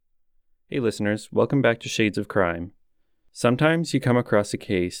Hey listeners, welcome back to Shades of Crime. Sometimes you come across a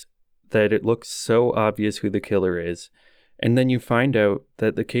case that it looks so obvious who the killer is, and then you find out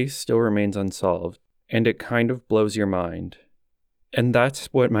that the case still remains unsolved, and it kind of blows your mind. And that's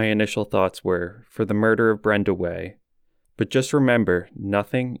what my initial thoughts were for the murder of Brenda Way. But just remember,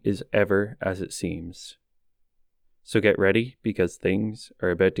 nothing is ever as it seems. So get ready, because things are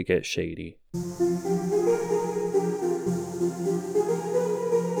about to get shady.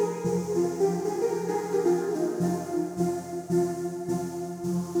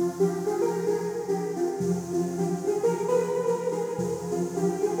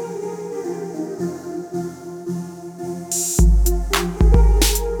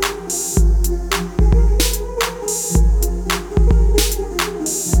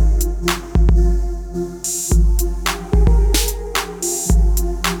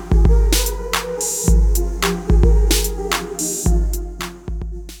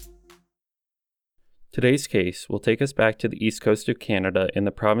 Today's case will take us back to the east coast of Canada in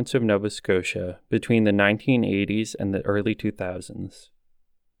the province of Nova Scotia between the 1980s and the early 2000s.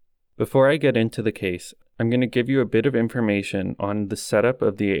 Before I get into the case, I'm going to give you a bit of information on the setup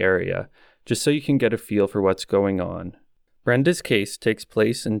of the area, just so you can get a feel for what's going on. Brenda's case takes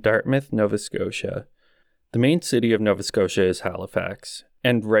place in Dartmouth, Nova Scotia. The main city of Nova Scotia is Halifax,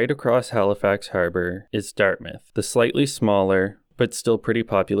 and right across Halifax Harbour is Dartmouth, the slightly smaller, but still pretty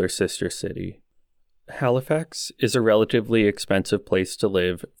popular sister city. Halifax is a relatively expensive place to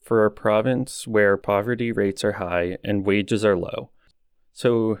live for a province where poverty rates are high and wages are low.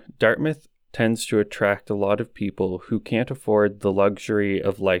 So Dartmouth tends to attract a lot of people who can't afford the luxury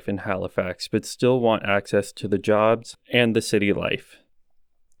of life in Halifax but still want access to the jobs and the city life.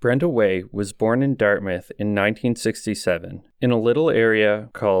 Brenda Way was born in Dartmouth in 1967 in a little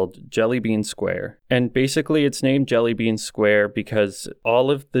area called Jellybean Square. And basically it's named Jellybean Square because all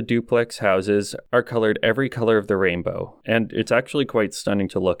of the duplex houses are colored every color of the rainbow. And it's actually quite stunning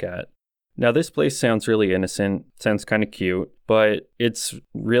to look at. Now this place sounds really innocent, sounds kind of cute, but it's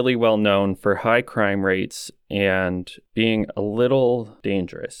really well known for high crime rates and being a little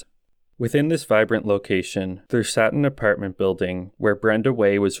dangerous. Within this vibrant location, there sat an apartment building where Brenda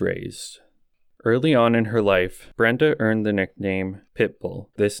Way was raised. Early on in her life, Brenda earned the nickname Pitbull.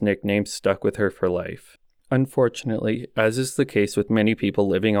 This nickname stuck with her for life. Unfortunately, as is the case with many people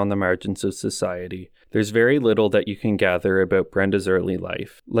living on the margins of society, there's very little that you can gather about Brenda's early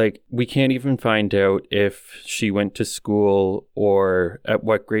life. Like, we can't even find out if she went to school or at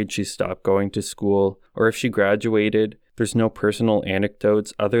what grade she stopped going to school or if she graduated. There's no personal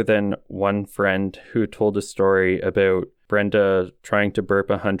anecdotes other than one friend who told a story about Brenda trying to burp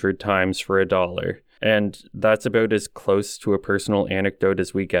 100 times for $1. And that's about as close to a personal anecdote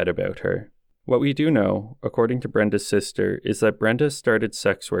as we get about her. What we do know, according to Brenda's sister, is that Brenda started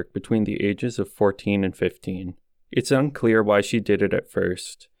sex work between the ages of 14 and 15. It's unclear why she did it at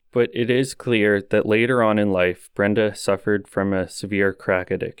first, but it is clear that later on in life, Brenda suffered from a severe crack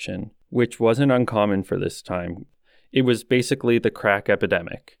addiction, which wasn't uncommon for this time. It was basically the crack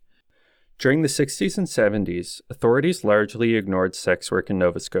epidemic. During the 60s and 70s, authorities largely ignored sex work in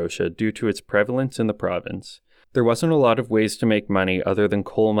Nova Scotia due to its prevalence in the province. There wasn't a lot of ways to make money other than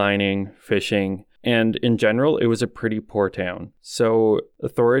coal mining, fishing, and in general, it was a pretty poor town. So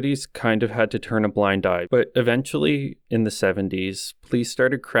authorities kind of had to turn a blind eye. But eventually, in the 70s, police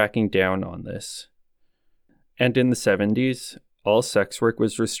started cracking down on this. And in the 70s, all sex work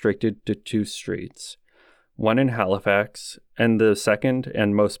was restricted to 2 streets. One in Halifax, and the second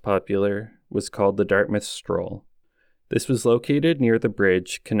and most popular was called the Dartmouth Stroll. This was located near the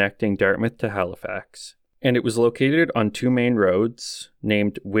bridge connecting Dartmouth to Halifax, and it was located on 2 main roads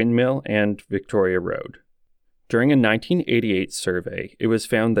named Windmill and Victoria Road. During a 1988 survey, it was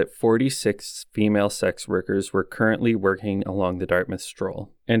found that 46 female sex workers were currently working along the Dartmouth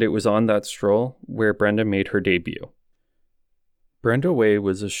Stroll, and it was on that stroll where Brenda made her debut. Brenda Way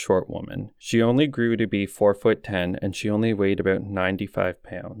was a short woman. She only grew to be 4'10" and she only weighed about 95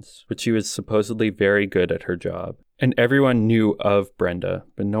 pounds, but she was supposedly very good at her job. And everyone knew of Brenda,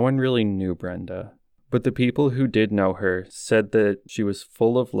 but no one really knew Brenda. But the people who did know her said that she was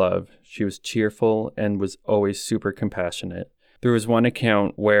full of love, she was cheerful, and was always super compassionate. There was one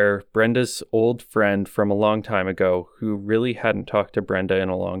account where Brenda's old friend from a long time ago, who really hadn't talked to Brenda in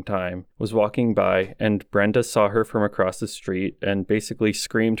a long time, was walking by and Brenda saw her from across the street and basically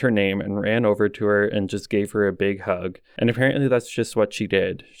screamed her name and ran over to her and just gave her a big hug. And apparently that's just what she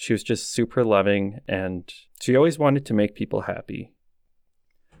did. She was just super loving and she always wanted to make people happy.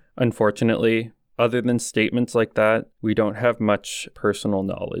 Unfortunately, other than statements like that, we don't have much personal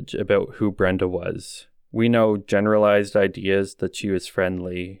knowledge about who Brenda was. We know generalized ideas that she was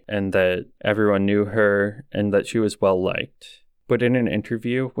friendly and that everyone knew her and that she was well liked. But in an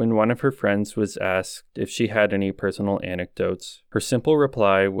interview, when one of her friends was asked if she had any personal anecdotes, her simple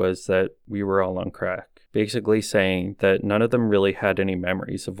reply was that we were all on crack, basically saying that none of them really had any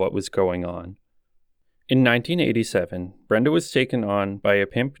memories of what was going on. In 1987, Brenda was taken on by a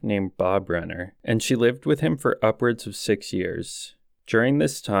pimp named Bob Renner, and she lived with him for upwards of 6 years. During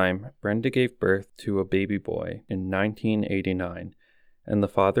this time, Brenda gave birth to a baby boy in 1989, and the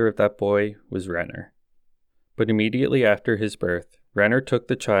father of that boy was Renner. But immediately after his birth, Renner took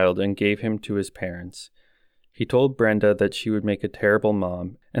the child and gave him to his parents. He told Brenda that she would make a terrible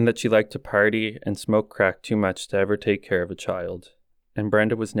mom, and that she liked to party and smoke crack too much to ever take care of a child. And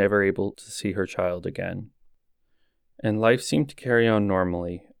Brenda was never able to see her child again. And life seemed to carry on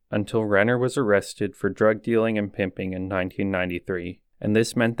normally, until Renner was arrested for drug dealing and pimping in 1993, and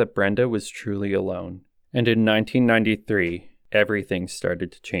this meant that Brenda was truly alone. And in 1993, everything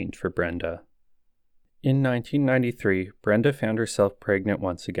started to change for Brenda. In 1993, Brenda found herself pregnant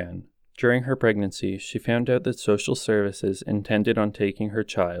once again. During her pregnancy, she found out that social services intended on taking her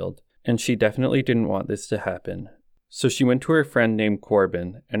child, and she definitely didn't want this to happen. So she went to her friend named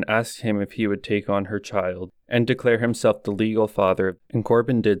Corbin and asked him if he would take on her child and declare himself the legal father, and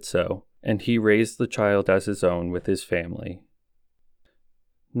Corbin did so, and he raised the child as his own with his family.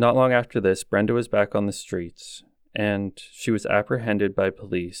 Not long after this, Brenda was back on the streets, and she was apprehended by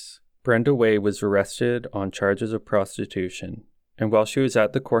police. Brenda Way was arrested on charges of prostitution, and while she was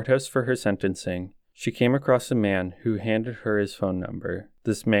at the courthouse for her sentencing, she came across a man who handed her his phone number.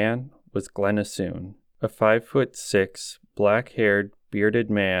 This man was Glenn Assoon, a 5'6", black-haired, bearded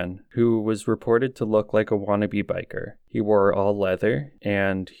man who was reported to look like a wannabe biker. He wore all leather,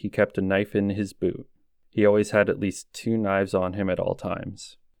 and he kept a knife in his boot. He always had at least 2 knives on him at all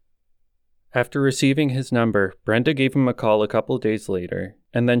times. After receiving his number, Brenda gave him a call a couple days later,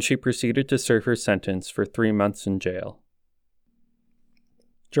 and then she proceeded to serve her sentence for 3 months in jail.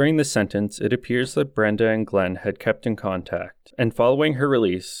 During the sentence, it appears that Brenda and Glenn had kept in contact, and following her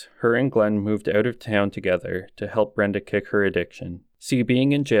release, her and Glenn moved out of town together to help Brenda kick her addiction. See,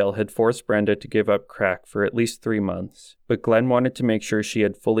 being in jail had forced Brenda to give up crack for at least 3 months, but Glenn wanted to make sure she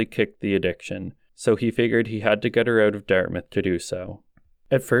had fully kicked the addiction, so he figured he had to get her out of Dartmouth to do so.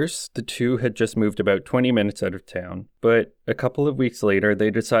 At first, the two had just moved about 20 minutes out of town, but a couple of weeks later, they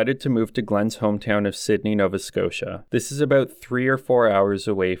decided to move to Glenn's hometown of Sydney, Nova Scotia. This is about 3 or 4 hours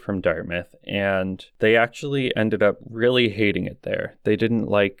away from Dartmouth, and they actually ended up really hating it there. They didn't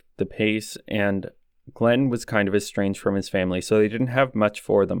like the pace, and Glenn was kind of estranged from his family, so they didn't have much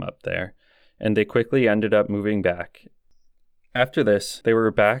for them up there, and they quickly ended up moving back. After this, they were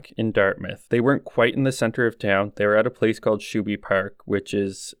back in Dartmouth. They weren't quite in the center of town. They were at a place called Shuby Park, which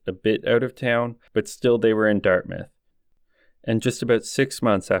is a bit out of town, but still they were in Dartmouth. And just about 6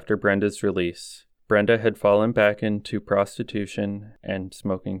 months after Brenda's release, Brenda had fallen back into prostitution and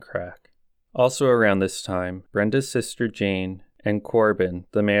smoking crack. Also around this time, Brenda's sister Jane and Corbin,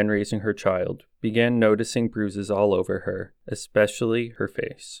 the man raising her child, began noticing bruises all over her, especially her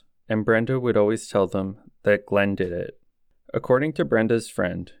face. And Brenda would always tell them that Glenn did it. According to Brenda's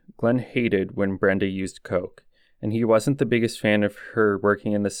friend, Glenn hated when Brenda used coke, and he wasn't the biggest fan of her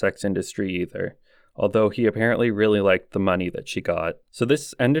working in the sex industry either, although he apparently really liked the money that she got. So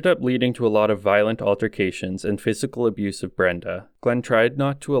this ended up leading to a lot of violent altercations and physical abuse of Brenda. Glenn tried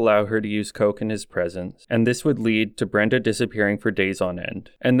not to allow her to use coke in his presence, and this would lead to Brenda disappearing for days on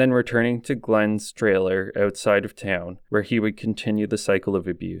end, and then returning to Glenn's trailer outside of town, where he would continue the cycle of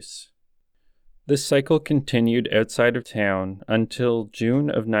abuse. This cycle continued outside of town until June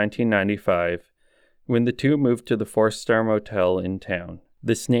of 1995, when the two moved to the 4-star motel in town.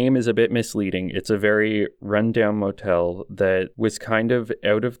 This name is a bit misleading. It's a very rundown motel that was kind of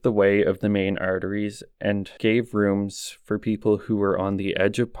out of the way of the main arteries and gave rooms for people who were on the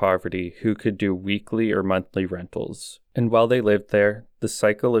edge of poverty who could do weekly or monthly rentals. And while they lived there, the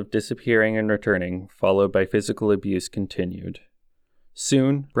cycle of disappearing and returning, followed by physical abuse, continued.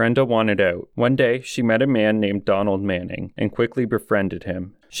 Soon, Brenda wanted out. One day, she met a man named Donald Manning and quickly befriended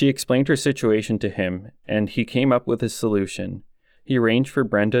him. She explained her situation to him, and he came up with a solution. He arranged for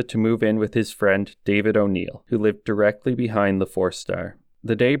Brenda to move in with his friend David O'Neill, who lived directly behind the 4-star.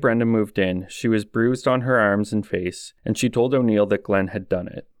 The day Brenda moved in, she was bruised on her arms and face, and she told O'Neill that Glenn had done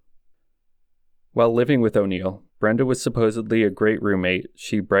it. While living with O'Neill, Brenda was supposedly a great roommate.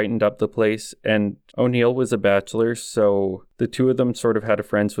 She brightened up the place, and O'Neill was a bachelor, so the two of them sort of had a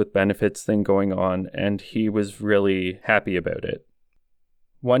friends with benefits thing going on, and he was really happy about it.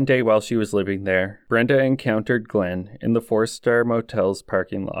 One day while she was living there, Brenda encountered Glenn in the 4-Star Motel's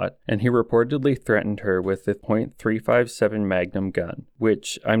parking lot, and he reportedly threatened her with a .357 Magnum gun,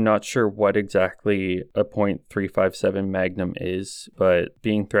 which I'm not sure what exactly a .357 Magnum is, but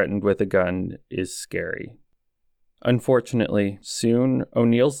being threatened with a gun is scary. Unfortunately, soon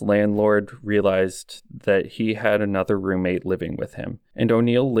O'Neill's landlord realized that he had another roommate living with him, and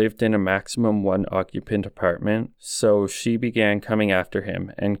O'Neill lived in a maximum 1-occupant apartment, so she began coming after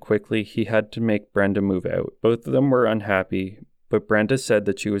him, and quickly he had to make Brenda move out. Both of them were unhappy, but Brenda said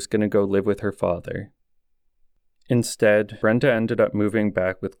that she was going to go live with her father. Instead, Brenda ended up moving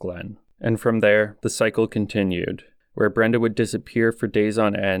back with Glenn, and from there, the cycle continued, where Brenda would disappear for days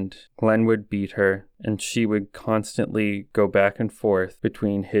on end, Glenn would beat her, and she would constantly go back and forth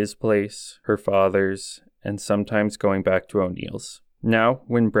between his place, her father's, and sometimes going back to O'Neill's. Now,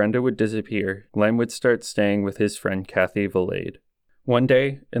 when Brenda would disappear, Glenn would start staying with his friend Kathy Valade. One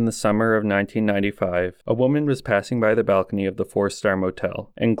day, in the summer of 1995, a woman was passing by the balcony of the 4-Star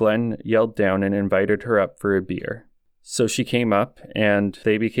Motel, and Glenn yelled down and invited her up for a beer. So she came up, and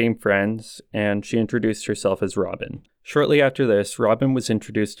they became friends, and she introduced herself as Robin. Shortly after this, Robin was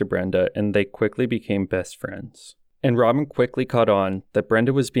introduced to Brenda, and they quickly became best friends. And Robin quickly caught on that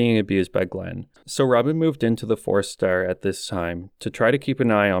Brenda was being abused by Glenn. So Robin moved into the 4-Star at this time to try to keep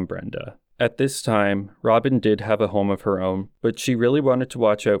an eye on Brenda. At this time, Robin did have a home of her own, but she really wanted to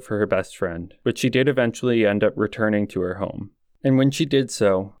watch out for her best friend. But she did eventually end up returning to her home. And when she did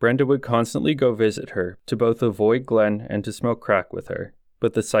so, Brenda would constantly go visit her to both avoid Glenn and to smoke crack with her.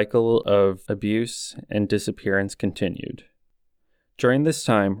 But the cycle of abuse and disappearance continued. During this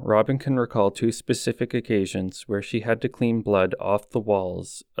time, Robin can recall 2 specific occasions where she had to clean blood off the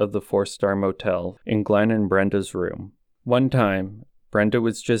walls of the 4-Star Motel in Glenn and Brenda's room. One time, Brenda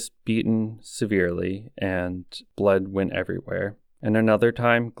was just beaten severely and blood went everywhere. And another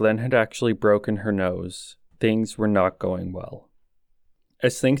time, Glenn had actually broken her nose. Things were not going well.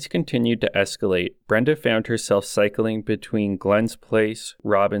 As things continued to escalate, Brenda found herself cycling between Glenn's place,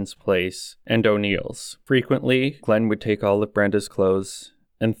 Robin's place, and O'Neill's. Frequently, Glenn would take all of Brenda's clothes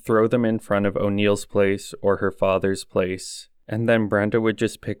and throw them in front of O'Neill's place or her father's place, and then Brenda would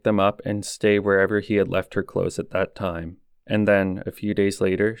just pick them up and stay wherever he had left her clothes at that time. And then, a few days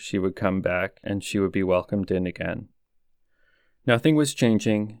later, she would come back and she would be welcomed in again. Nothing was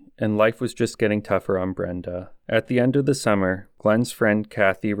changing, and life was just getting tougher on Brenda. At the end of the summer, Glenn's friend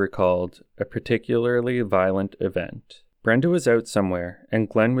Kathy recalled a particularly violent event. Brenda was out somewhere, and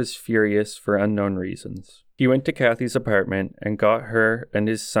Glenn was furious for unknown reasons. He went to Kathy's apartment and got her and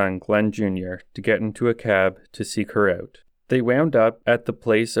his son, Glenn Jr., to get into a cab to seek her out. They wound up at the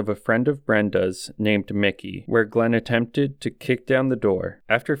place of a friend of Brenda's named Mickey, where Glenn attempted to kick down the door.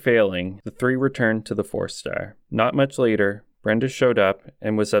 After failing, the 3 returned to the 4-Star. Not much later, Brenda showed up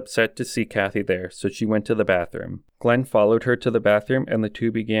and was upset to see Kathy there, so she went to the bathroom. Glenn followed her to the bathroom and the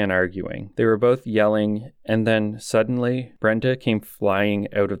 2 began arguing. They were both yelling, and then suddenly, Brenda came flying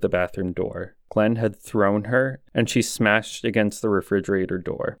out of the bathroom door. Glenn had thrown her, and she smashed against the refrigerator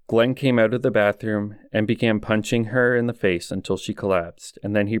door. Glenn came out of the bathroom and began punching her in the face until she collapsed,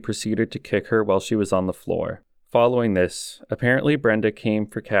 and then he proceeded to kick her while she was on the floor. Following this, apparently Brenda came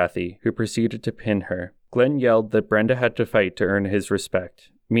for Kathy, who proceeded to pin her. Glenn yelled that Brenda had to fight to earn his respect.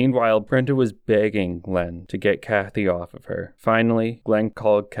 Meanwhile, Brenda was begging Glenn to get Kathy off of her. Finally, Glenn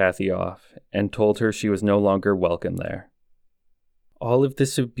called Kathy off and told her she was no longer welcome there. All of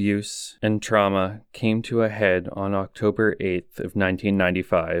this abuse and trauma came to a head on October 8th of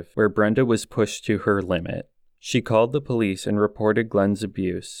 1995, where Brenda was pushed to her limit. She called the police and reported Glenn's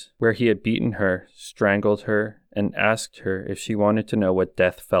abuse, where he had beaten her, strangled her, and asked her if she wanted to know what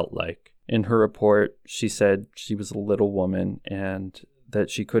death felt like. In her report, she said she was a little woman and that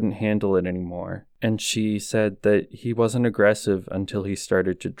she couldn't handle it anymore. And she said that he wasn't aggressive until he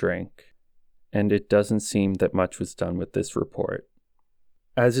started to drink. And it doesn't seem that much was done with this report.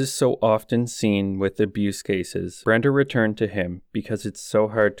 As is so often seen with abuse cases, Brenda returned to him because it's so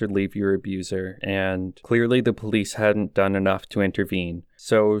hard to leave your abuser, and clearly the police hadn't done enough to intervene.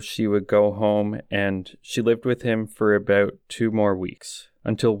 So she would go home, and she lived with him for about 2 more weeks,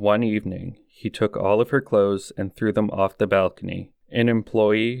 until one evening he took all of her clothes and threw them off the balcony. An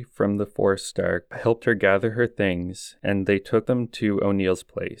employee from the 4-Star helped her gather her things, and they took them to O'Neill's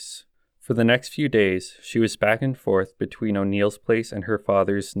place. For the next few days, she was back and forth between O'Neill's place and her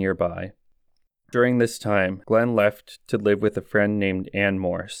father's nearby. During this time, Glenn left to live with a friend named Ann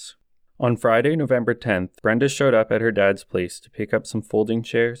Morse. On Friday, November 10th, Brenda showed up at her dad's place to pick up some folding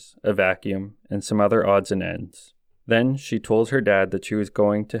chairs, a vacuum, and some other odds and ends. Then she told her dad that she was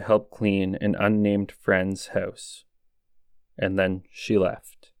going to help clean an unnamed friend's house. and then she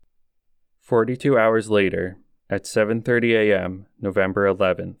left. 42 hours later, at 7:30 a.m., November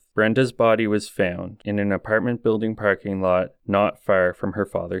 11th, Brenda's body was found in an apartment building parking lot not far from her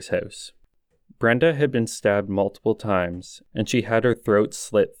father's house. Brenda had been stabbed multiple times, and she had her throat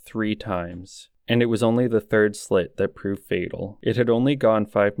slit 3 times, and it was only the 3rd slit that proved fatal. It had only gone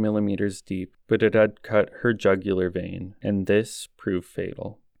 5 millimeters deep, but it had cut her jugular vein, and this proved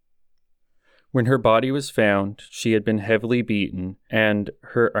fatal. When her body was found, she had been heavily beaten, and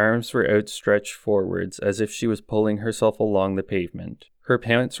her arms were outstretched forwards as if she was pulling herself along the pavement. Her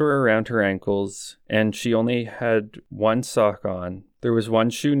pants were around her ankles, and she only had 1 sock on. There was 1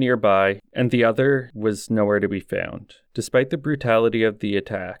 shoe nearby, and the other was nowhere to be found. Despite the brutality of the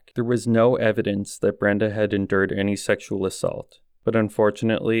attack, there was no evidence that Brenda had endured any sexual assault. But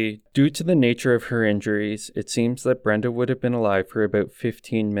unfortunately, due to the nature of her injuries, it seems that Brenda would have been alive for about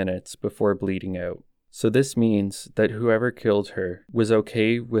 15 minutes before bleeding out. So this means that whoever killed her was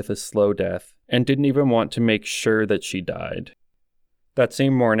okay with a slow death and didn't even want to make sure that she died. That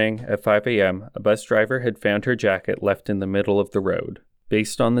same morning, at 5 a.m., a bus driver had found her jacket left in the middle of the road.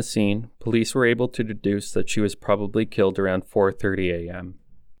 Based on the scene, police were able to deduce that she was probably killed around 4:30 a.m.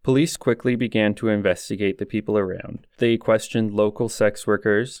 Police quickly began to investigate the people around. They questioned local sex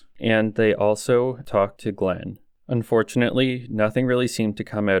workers, and they also talked to Glenn. Unfortunately, nothing really seemed to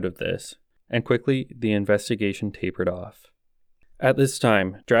come out of this, and quickly the investigation tapered off. At this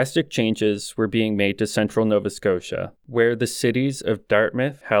time, drastic changes were being made to central Nova Scotia, where the cities of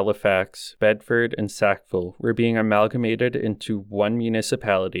Dartmouth, Halifax, Bedford, and Sackville were being amalgamated into one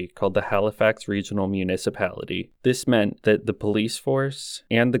municipality called the Halifax Regional Municipality. This meant that the police force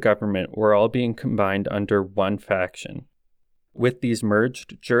and the government were all being combined under one faction. With these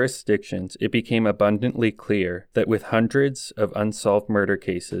merged jurisdictions, it became abundantly clear that with hundreds of unsolved murder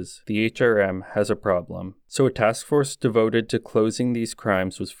cases, the HRM has a problem. So a task force devoted to closing these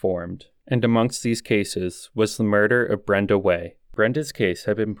crimes was formed. And amongst these cases was the murder of Brenda Way. Brenda's case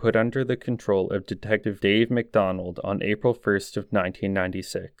had been put under the control of Detective Dave McDonald on April 1st of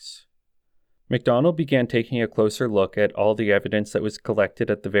 1996. McDonald began taking a closer look at all the evidence that was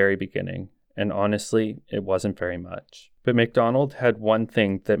collected at the very beginning. And honestly, it wasn't very much. But McDonald had one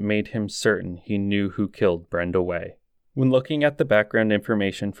thing that made him certain he knew who killed Brenda Way. When looking at the background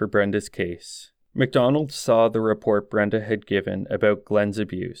information for Brenda's case, McDonald saw the report Brenda had given about Glenn's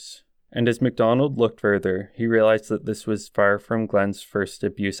abuse. And as McDonald looked further, he realized that this was far from Glenn's first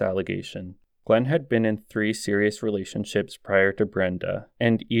abuse allegation. Glenn had been in 3 serious relationships prior to Brenda,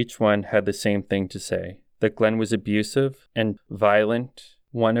 and each one had the same thing to say, that Glenn was abusive and violent.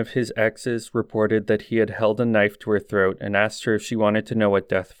 One of his exes reported that he had held a knife to her throat and asked her if she wanted to know what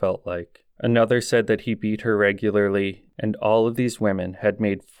death felt like. Another said that he beat her regularly, and all of these women had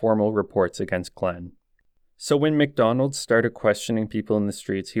made formal reports against Glenn. So when McDonald started questioning people in the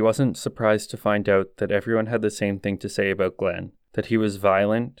streets, he wasn't surprised to find out that everyone had the same thing to say about Glenn, that he was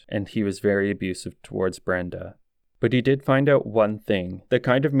violent and he was very abusive towards Brenda. But he did find out one thing that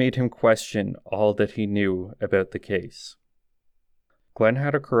kind of made him question all that he knew about the case. Glenn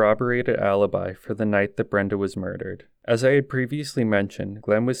had a corroborated alibi for the night that Brenda was murdered. As I had previously mentioned,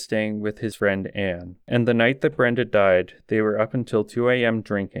 Glenn was staying with his friend Anne, and the night that Brenda died, they were up until 2 a.m.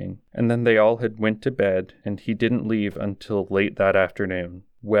 drinking, and then they all had went to bed, and he didn't leave until late that afternoon,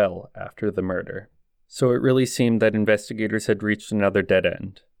 well after the murder. So it really seemed that investigators had reached another dead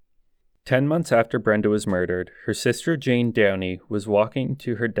end. 10 months after Brenda was murdered, her sister Jane Downey was walking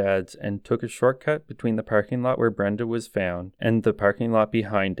to her dad's and took a shortcut between the parking lot where Brenda was found and the parking lot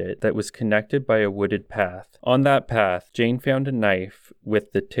behind it that was connected by a wooded path. On that path, Jane found a knife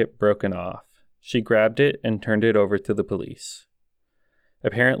with the tip broken off. She grabbed it and turned it over to the police.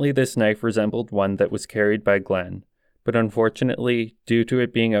 Apparently, this knife resembled one that was carried by Glenn, but unfortunately, due to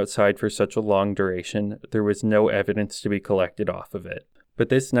it being outside for such a long duration, there was no evidence to be collected off of it. But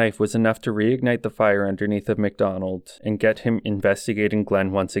this knife was enough to reignite the fire underneath of McDonald and get him investigating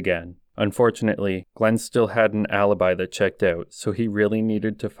Glenn once again. Unfortunately, Glenn still had an alibi that checked out, so he really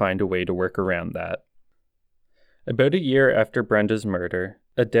needed to find a way to work around that. About a year after Brenda's murder,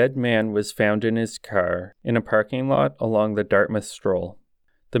 a dead man was found in his car in a parking lot along the Dartmouth Stroll.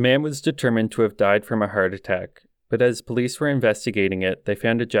 The man was determined to have died from a heart attack, but as police were investigating it, they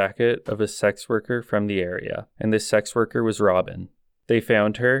found a jacket of a sex worker from the area, and this sex worker was Robin. They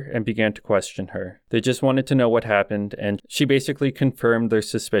found her and began to question her. They just wanted to know what happened, and she basically confirmed their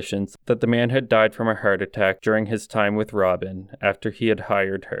suspicions that the man had died from a heart attack during his time with Robin after he had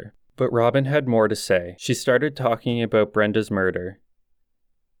hired her. But Robin had more to say. She started talking about Brenda's murder.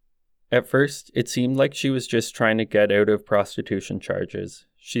 At first, it seemed like she was just trying to get out of prostitution charges.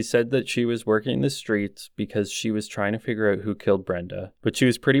 She said that she was working the streets because she was trying to figure out who killed Brenda. But she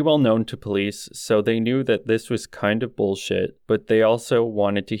was pretty well known to police, so they knew that this was kind of bullshit, but they also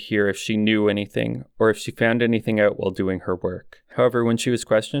wanted to hear if she knew anything or if she found anything out while doing her work. However, when she was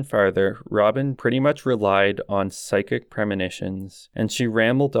questioned farther, Robin pretty much relied on psychic premonitions, and she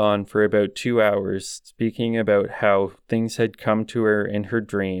rambled on for about 2 hours, speaking about how things had come to her in her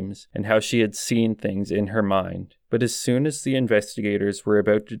dreams and how she had seen things in her mind. But as soon as the investigators were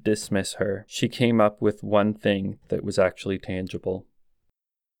about to dismiss her, she came up with one thing that was actually tangible.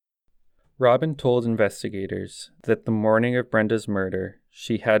 Robin told investigators that the morning of Brenda's murder,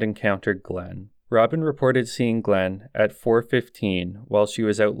 she had encountered Glenn. Robin reported seeing Glenn at 4:15 while she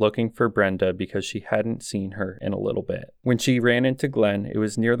was out looking for Brenda because she hadn't seen her in a little bit. When she ran into Glenn, it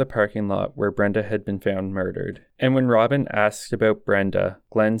was near the parking lot where Brenda had been found murdered. And when Robin asked about Brenda,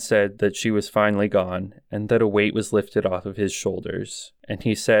 Glenn said that she was finally gone and that a weight was lifted off of his shoulders. And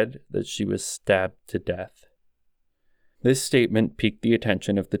he said that she was stabbed to death. This statement piqued the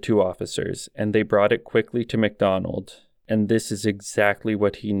attention of the two officers, and they brought it quickly to MacDonald. And this is exactly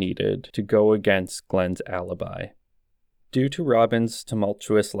what he needed to go against Glenn's alibi. Due to Robin's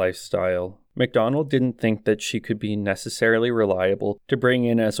tumultuous lifestyle, MacDonald didn't think that she could be necessarily reliable to bring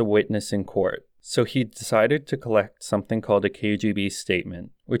in as a witness in court, so he decided to collect something called a KGB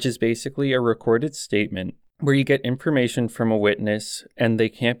statement, which is basically a recorded statement where you get information from a witness and they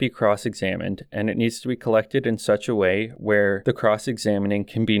can't be cross-examined, and it needs to be collected in such a way where the cross-examining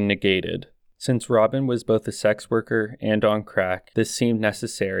can be negated. Since Robin was both a sex worker and on crack, this seemed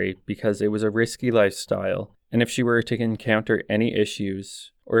necessary because it was a risky lifestyle, and if she were to encounter any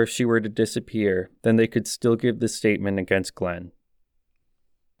issues, or if she were to disappear, then they could still give the statement against Glenn.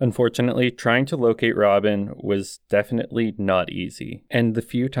 Unfortunately, trying to locate Robin was definitely not easy, and the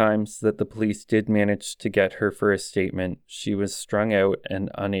few times that the police did manage to get her for a statement, she was strung out and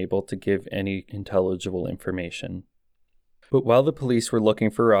unable to give any intelligible information. But while the police were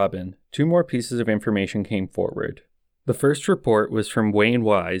looking for Robin, 2 more pieces of information came forward. The first report was from Wayne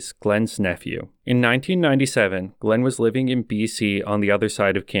Wise, Glenn's nephew. In 1997, Glenn was living in BC on the other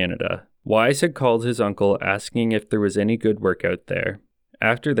side of Canada. Wise had called his uncle asking if there was any good work out there.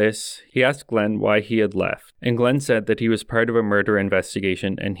 After this, he asked Glenn why he had left, and Glenn said that he was part of a murder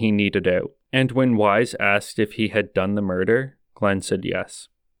investigation and he needed out. And when Wise asked if he had done the murder, Glenn said yes.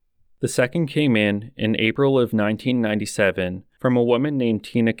 The second came in April of 1997 from a woman named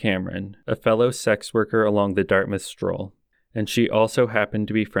Tina Cameron, a fellow sex worker along the Dartmouth Stroll, and she also happened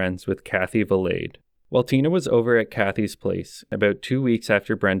to be friends with Kathy Valade. While Tina was over at Kathy's place, about 2 weeks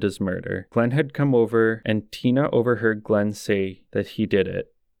after Brenda's murder, Glenn had come over and Tina overheard Glenn say that he did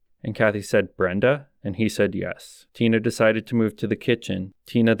it. And Kathy said, "Brenda?" And he said yes. Tina decided to move to the kitchen.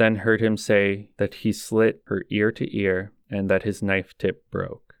 Tina then heard him say that he slit her ear to ear and that his knife tip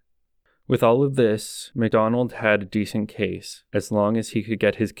broke. With all of this, MacDonald had a decent case, as long as he could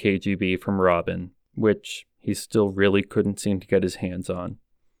get his KGB from Robin, which he still really couldn't seem to get his hands on.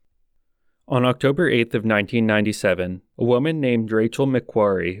 On October 8th of 1997, a woman named Rachel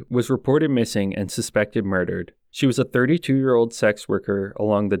McQuarrie was reported missing and suspected murdered. She was a 32-year-old sex worker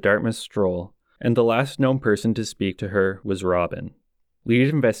along the Dartmouth Stroll, and the last known person to speak to her was Robin. Lead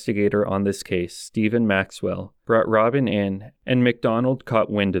investigator on this case, Stephen Maxwell, brought Robin in, and MacDonald caught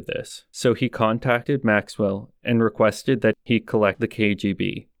wind of this, so he contacted Maxwell and requested that he collect the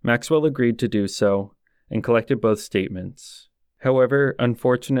KGB. Maxwell agreed to do so and collected both statements. However,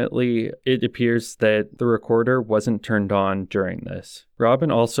 unfortunately, it appears that the recorder wasn't turned on during this.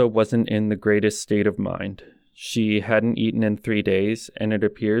 Robin also wasn't in the greatest state of mind. She hadn't eaten in 3 days, and it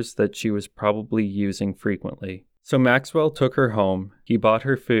appears that she was probably using frequently. So Maxwell took her home, he bought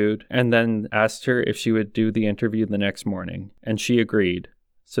her food, and then asked her if she would do the interview the next morning, and she agreed.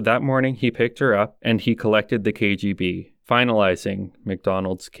 So that morning he picked her up and he collected the KGB, finalizing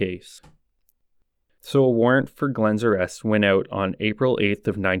MacDonald's case. So a warrant for Glenn's arrest went out on April 8th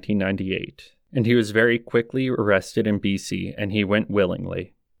of 1998, and he was very quickly arrested in BC, and he went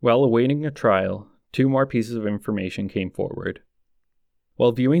willingly. While awaiting a trial, 2 more pieces of information came forward.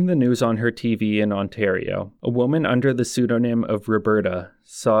 While viewing the news on her TV in Ontario, a woman under the pseudonym of Roberta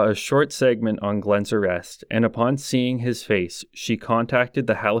saw a short segment on Glenn's arrest, and upon seeing his face, she contacted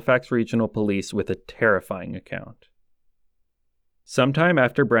the Halifax Regional Police with a terrifying account. Sometime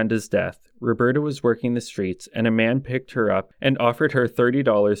after Brenda's death, Roberta was working the streets, and a man picked her up and offered her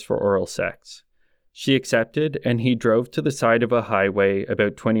 $30 for oral sex. She accepted, and he drove to the side of a highway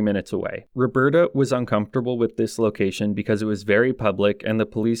about 20 minutes away. Roberta was uncomfortable with this location because it was very public and the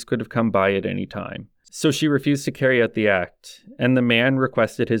police could have come by at any time. So she refused to carry out the act, and the man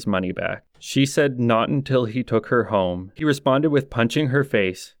requested his money back. She said not until he took her home. He responded with punching her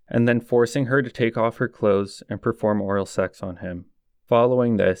face and then forcing her to take off her clothes and perform oral sex on him.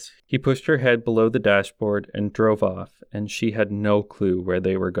 Following this, he pushed her head below the dashboard and drove off, and she had no clue where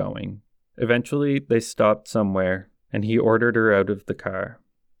they were going. Eventually, they stopped somewhere, and he ordered her out of the car.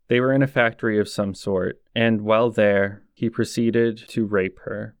 They were in a factory of some sort, and while there, he proceeded to rape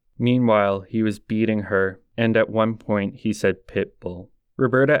her. Meanwhile, he was beating her, and at one point he said pit bull.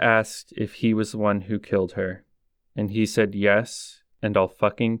 Roberta asked if he was the one who killed her, and he said yes, and I'll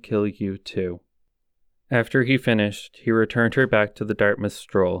fucking kill you too. After he finished, he returned her back to the Dartmouth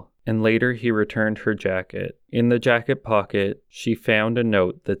Stroll, and later he returned her jacket. In the jacket pocket, she found a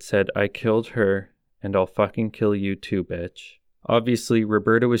note that said, I killed her, and I'll fucking kill you too, bitch. Obviously,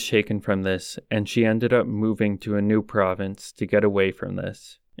 Roberta was shaken from this, and she ended up moving to a new province to get away from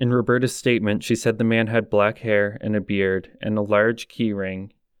this. In Roberta's statement, she said the man had black hair and a beard and a large key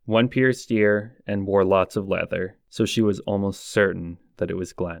ring, one pierced ear, and wore lots of leather, so she was almost certain that it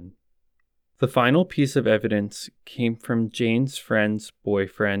was Glenn. The final piece of evidence came from Jane's friend's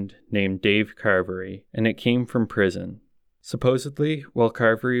boyfriend named Dave Carvery, and it came from prison. Supposedly, while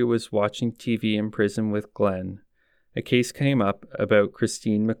Carvery was watching TV in prison with Glenn, a case came up about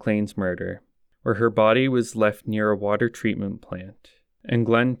Christine McLean's murder, where her body was left near a water treatment plant. And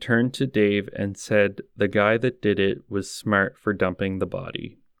Glenn turned to Dave and said the guy that did it was smart for dumping the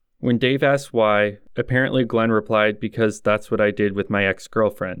body. When Dave asked why, apparently Glenn replied, because that's what I did with my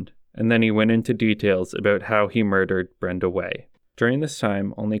ex-girlfriend. And then he went into details about how he murdered Brenda Way. During this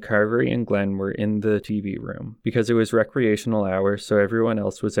time, only Carvery and Glenn were in the TV room, because it was recreational hour, so everyone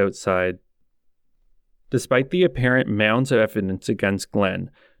else was outside. Despite the apparent mounds of evidence against Glenn,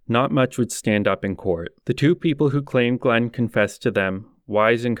 not much would stand up in court. The two people who claimed Glenn confessed to them,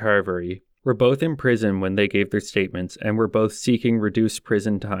 Wise and Carvery, were both in prison when they gave their statements and were both seeking reduced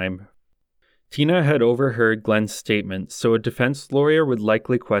prison time. Tina had overheard Glenn's statement, so a defense lawyer would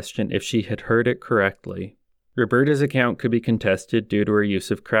likely question if she had heard it correctly. Roberta's account could be contested due to her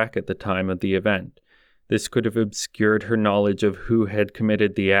use of crack at the time of the event. This could have obscured her knowledge of who had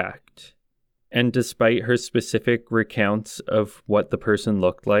committed the act. And despite her specific recounts of what the person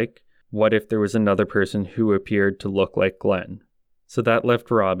looked like, what if there was another person who appeared to look like Glenn? So that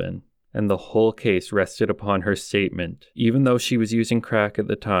left Robin, and the whole case rested upon her statement. Even though she was using crack at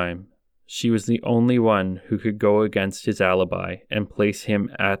the time, she was the only one who could go against his alibi and place him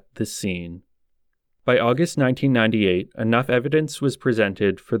at the scene. By August 1998, enough evidence was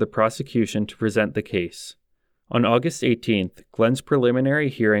presented for the prosecution to present the case. On August 18th, Glenn's preliminary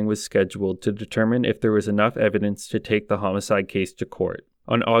hearing was scheduled to determine if there was enough evidence to take the homicide case to court.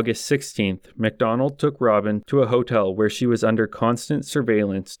 On August 16th, MacDonald took Robin to a hotel where she was under constant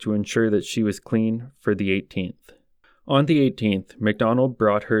surveillance to ensure that she was clean for the 18th. On the 18th, MacDonald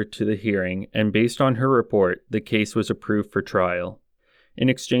brought her to the hearing, and based on her report, the case was approved for trial. In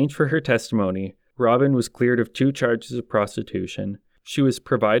exchange for her testimony, Robin was cleared of 2 charges of prostitution. She was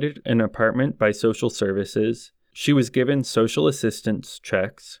provided an apartment by social services. She was given social assistance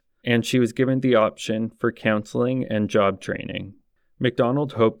checks, and she was given the option for counseling and job training.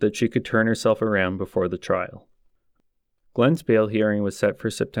 MacDonald hoped that she could turn herself around before the trial. Glenn's bail hearing was set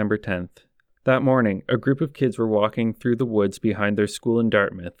for September 10th. That morning, a group of kids were walking through the woods behind their school in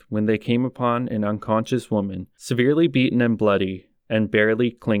Dartmouth when they came upon an unconscious woman, severely beaten and bloody, and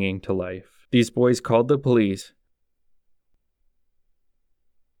barely clinging to life. These boys called the police.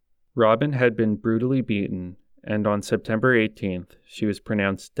 Robin had been brutally beaten, and on September 18th, she was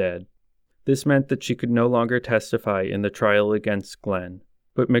pronounced dead. This meant that she could no longer testify in the trial against Glenn,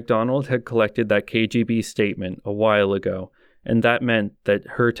 but MacDonald had collected that KGB statement a while ago, and that meant that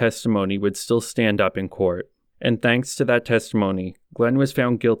her testimony would still stand up in court. And thanks to that testimony, Glenn was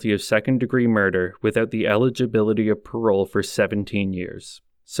found guilty of second-degree murder without the eligibility of parole for 17 years.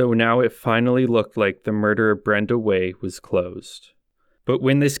 So now it finally looked like the murder of Brenda Way was closed. But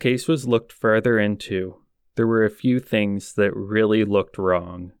when this case was looked further into, there were a few things that really looked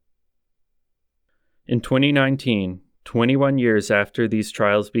wrong. In 2019, 21 years after these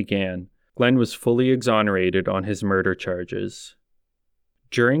trials began, Glenn was fully exonerated on his murder charges.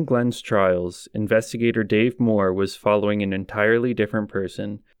 During Glenn's trials, investigator Dave Moore was following an entirely different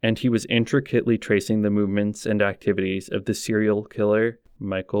person, and he was intricately tracing the movements and activities of the serial killer,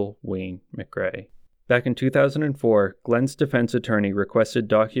 Michael Wayne McRae. Back in 2004, Glenn's defense attorney requested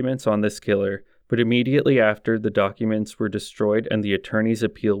documents on this killer, but immediately after, the documents were destroyed and the attorney's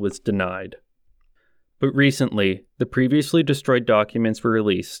appeal was denied. But recently, the previously destroyed documents were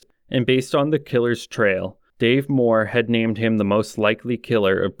released, and based on the killer's trail, Dave Moore had named him the most likely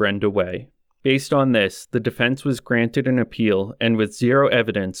killer of Brenda Way. Based on this, the defense was granted an appeal, and with zero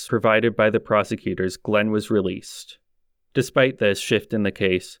evidence provided by the prosecutors, Glenn was released. Despite this shift in the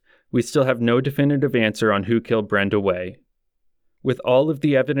case, we still have no definitive answer on who killed Brenda Way. With all of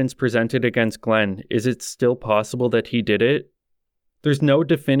the evidence presented against Glenn, is it still possible that he did it? There's no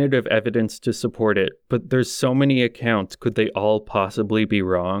definitive evidence to support it, but there's so many accounts, could they all possibly be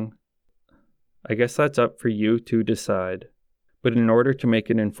wrong? I guess that's up for you to decide. But in order to make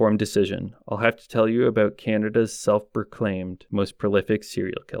an informed decision, I'll have to tell you about Canada's self-proclaimed most prolific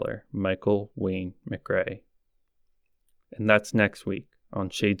serial killer, Michael Wayne McRae. And that's next week on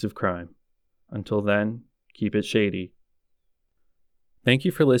Shades of Crime. Until then, keep it shady. Thank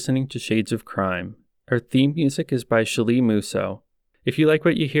you for listening to Shades of Crime. Our theme music is by Shali Musso. If you like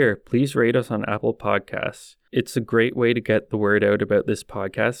what you hear, please rate us on Apple Podcasts. It's a great way to get the word out about this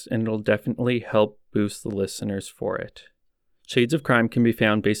podcast, and it'll definitely help boost the listeners for it. Shades of Crime can be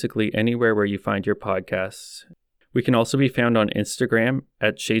found basically anywhere where you find your podcasts. We can also be found on Instagram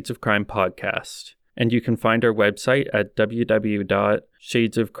at Shades of Crime Podcast, and you can find our website at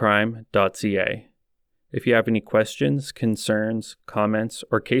www.shadesofcrime.ca. If you have any questions, concerns, comments,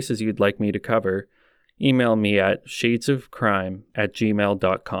 or cases you'd like me to cover, email me at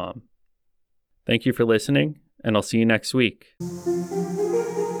shadesofcrime@gmail.com. Thank you for listening, and I'll see you next week.